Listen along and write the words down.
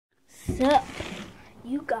up,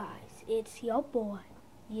 you guys? It's your boy.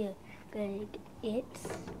 Yeah, good. It's.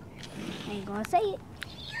 I ain't gonna say it.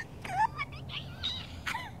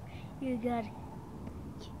 You got it.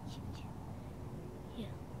 Yeah.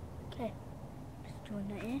 Okay. Just doing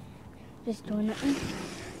nothing. Just doing nothing.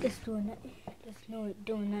 Just doing nothing. Just not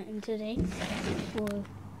doing nothing today. For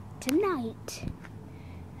tonight.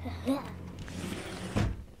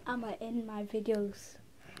 I'ma end my videos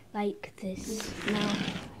like this now.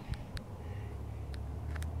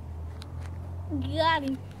 Got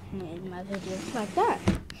him. I'ma end my videos like that.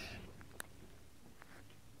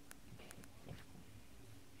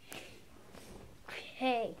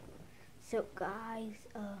 Okay. So guys,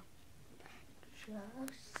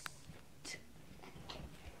 just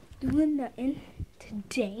doing nothing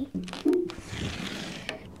today.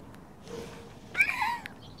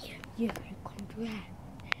 Yeah, congrats.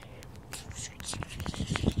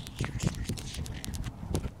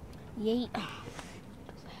 Yay. Ow!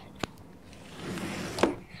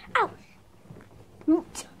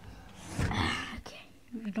 Okay,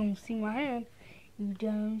 you don't see my hand. You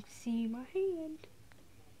don't see my hand.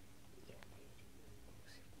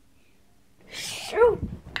 Shoot!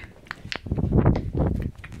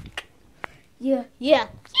 Yeah. Yeah!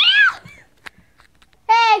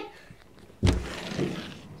 Hey!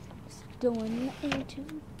 Just doing nothing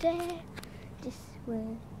today. Just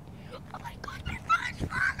when. Oh my god, my phone's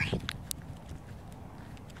falling!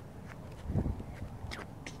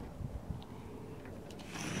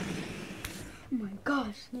 Oh my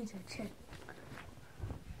gosh, need to check.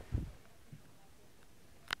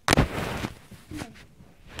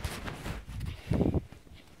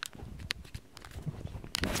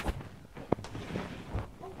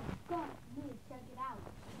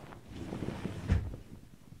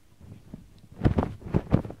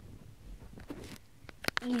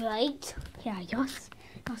 Right, yeah, yes,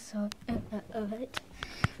 also, it.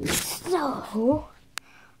 So,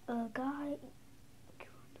 guy,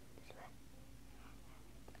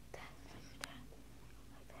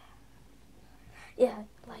 yeah,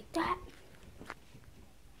 like that.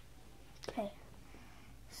 Okay,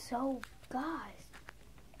 so, guys,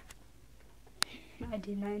 I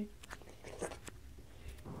did not.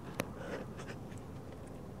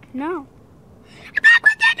 No. I'm back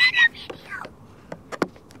with another video.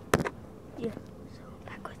 Yeah, so I'm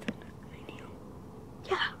back with another video.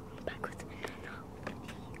 Yeah, I'm back with another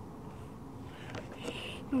video.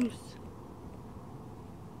 Leave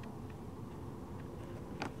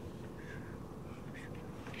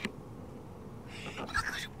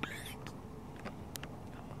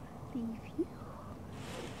you.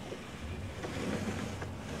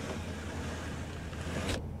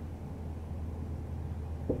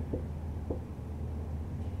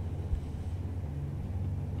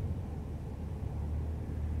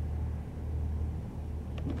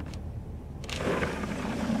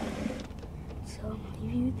 So I'm gonna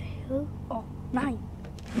leave you there all night.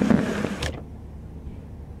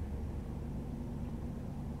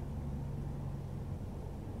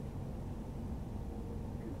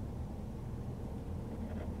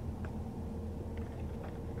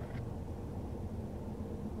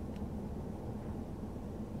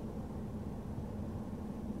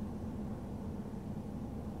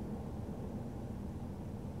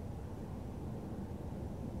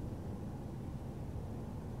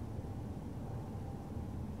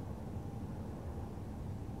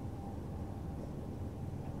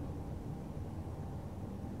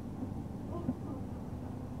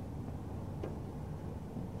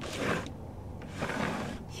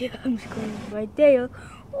 Yeah, I'm just going right there.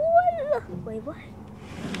 Wait, what?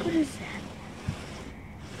 What is that?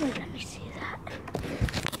 Wait, let me see that.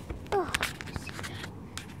 Oh, let me see that.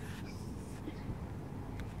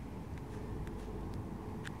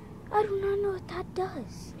 I do not know what that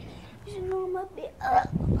does. You should know I'm a bit.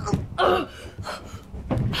 Ow.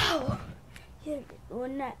 Yeah,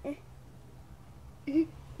 doing that.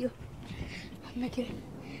 Yeah, I'm making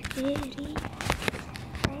ready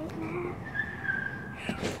right now.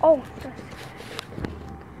 Oh, that's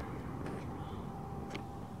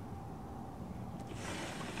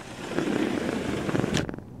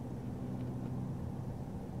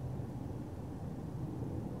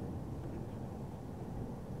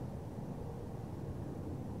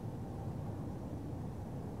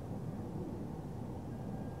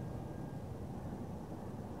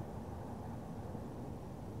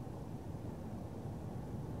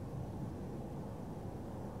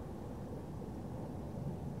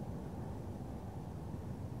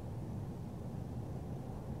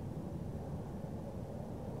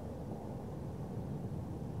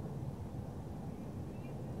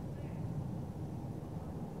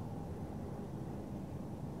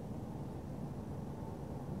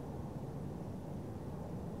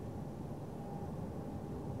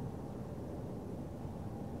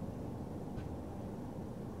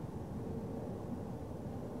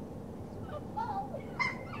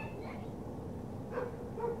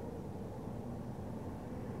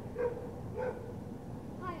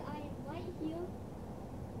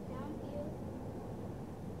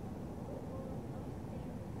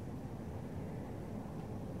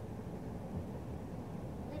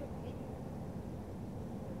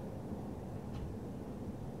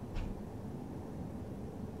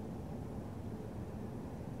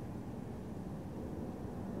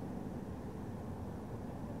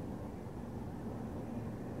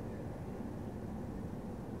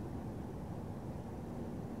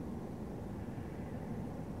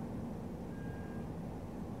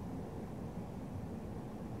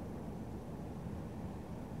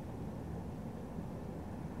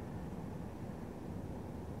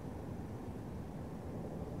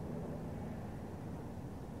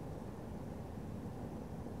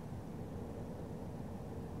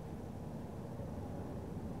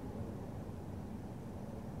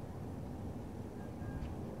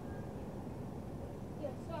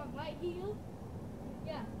right here.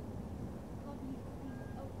 Yeah.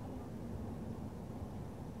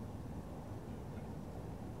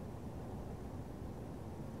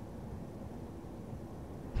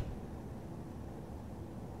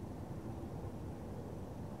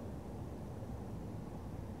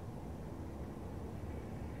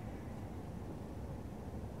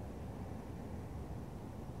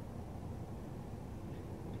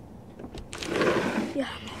 Yeah,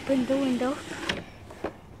 open the window.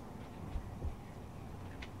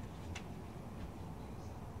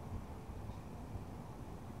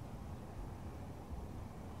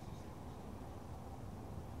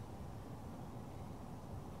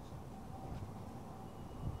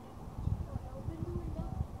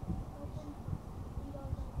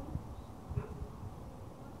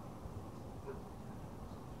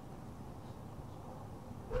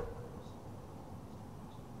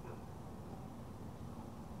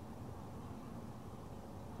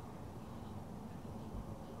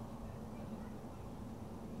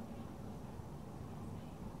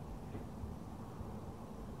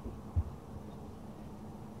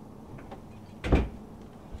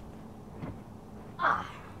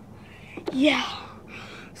 Yeah.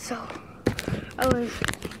 So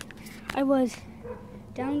I was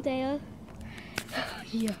down there.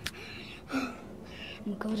 Yeah.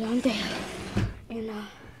 And go down there and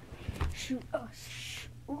shoot.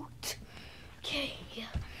 Okay. Yeah.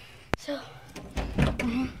 So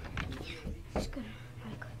just gonna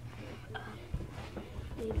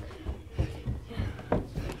leave.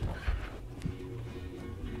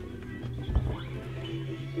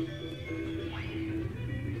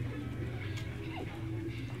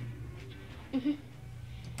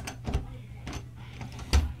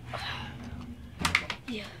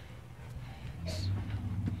 Yeah. Yeah.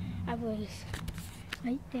 I was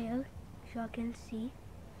right there, so I can see.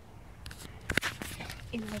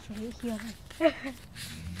 And I was right here.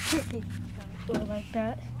 Go like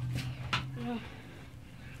that. Yeah.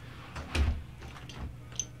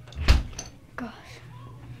 Gosh.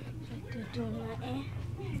 Right there doing my air.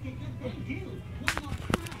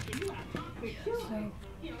 So,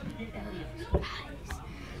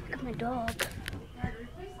 look at my dog.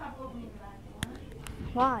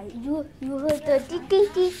 Why? You heard the tick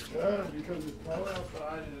tick tick? Yeah, because it's cold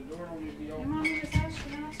outside and the door don't need to be open.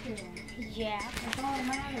 Yeah. That's all that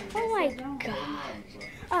matters. Oh my gosh.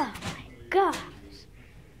 Oh my gosh.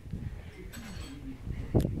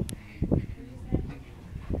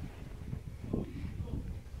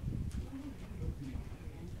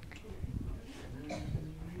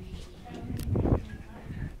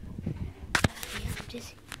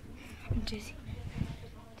 I'm dizzy.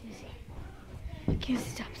 I can't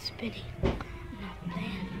stop spinning. I'm not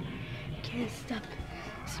playing. I can't stop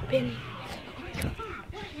spinning.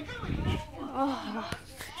 Oh,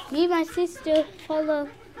 me and my sister follow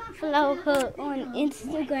her on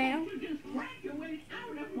Instagram.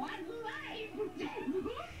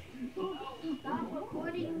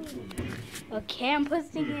 Okay, I'm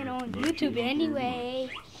posting it on YouTube anyway.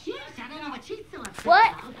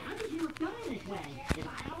 What?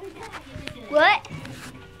 What?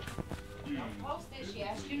 Don't post this, she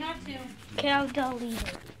asked you not to. Okay, I'll delete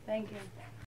it. Thank you.